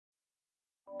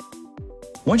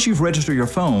Once you've registered your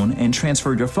phone and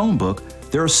transferred your phone book,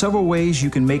 there are several ways you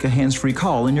can make a hands-free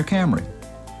call in your Camry.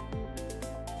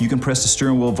 You can press the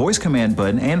steering wheel voice command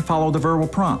button and follow the verbal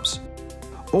prompts.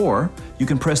 Or you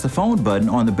can press the phone button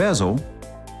on the bezel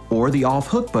or the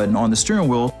off-hook button on the steering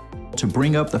wheel to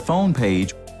bring up the phone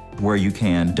page where you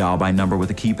can dial by number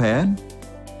with a keypad,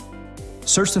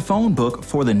 search the phone book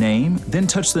for the name, then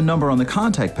touch the number on the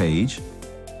contact page,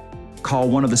 call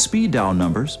one of the speed dial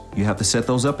numbers, you have to set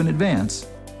those up in advance,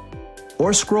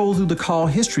 or scroll through the call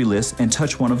history list and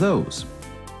touch one of those.